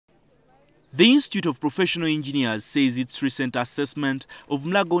The Institute of Professional Engineers says its recent assessment of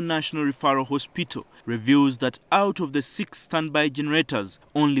Mulago National Referral Hospital reveals that out of the 6 standby generators,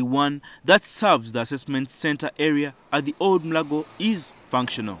 only one that serves the assessment center area at the old Mulago is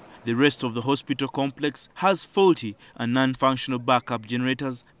functional. The rest of the hospital complex has faulty and non-functional backup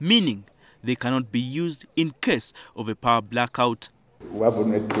generators, meaning they cannot be used in case of a power blackout. We have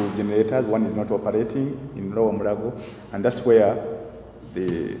only 2 generators. One is not operating in Lower Mulago, and that's where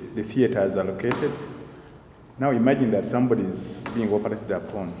the theaters are located. Now imagine that somebody is being operated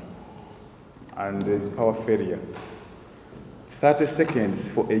upon and there's power failure. 30 seconds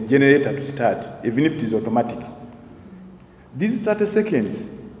for a generator to start, even if it is automatic. These 30 seconds,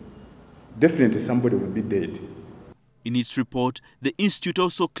 definitely somebody will be dead. In its report, the Institute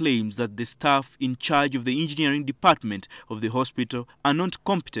also claims that the staff in charge of the engineering department of the hospital are not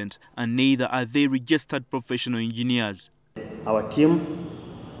competent, and neither are they registered professional engineers. Our team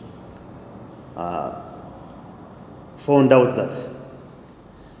found out that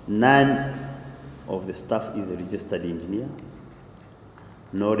none of the staff is a registered engineer,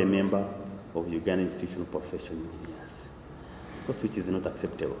 nor a member of Uganda Institution of Professional Engineers, which is not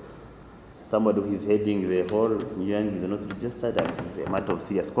acceptable. Somebody who is heading the whole engineering is not registered, and it is a matter of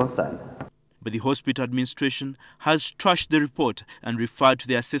serious concern. But the hospital administration has trashed the report and referred to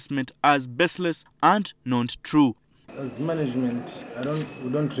the assessment as baseless and not true. As management, we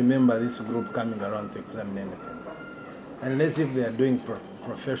don't remember this group coming around to examine anything, unless if they are doing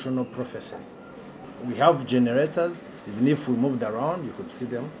professional prophecy. We have generators. Even if we moved around, you could see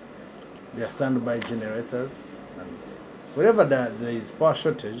them. They are standby generators, and wherever there is power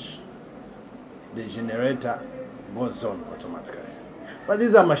shortage, the generator goes on automatically. But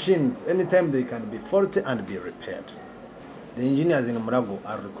these are machines. Anytime they can be faulty and be repaired. The engineers in Mulago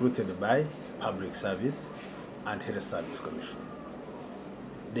are recruited by Public Service and Health Service Commission.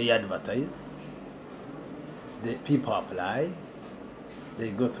 They advertise, the people apply, they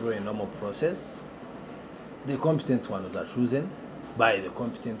go through a normal process. The competent ones are chosen by the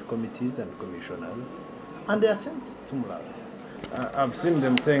competent committees and commissioners, and they are sent to Mulago. I've seen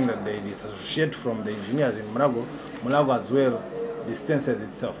them saying that they disassociate from the engineers in Mulago. Mulago as well distances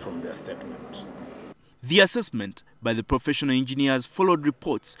itself from their statement. The assessment by the professional engineers followed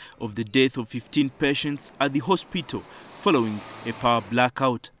reports of the death of 15 patients at the hospital following a power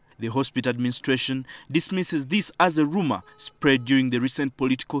blackout. The hospital administration dismisses this as a rumor spread during the recent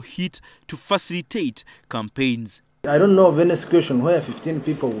political heat to facilitate campaigns. I don't know of any situation where 15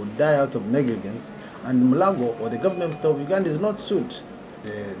 people would die out of negligence, and Mulago or the government of Uganda is not sued.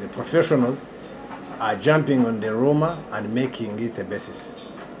 The professionals are jumping on the rumor and making it a basis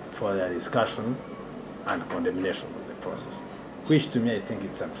for their discussion and condemnation of the process, which to me I think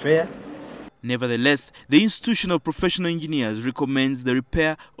it's unfair. Nevertheless, the Institution of Professional Engineers recommends the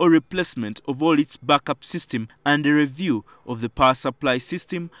repair or replacement of all its backup system and a review of the power supply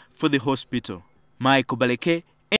system for the hospital. Michael Baleke,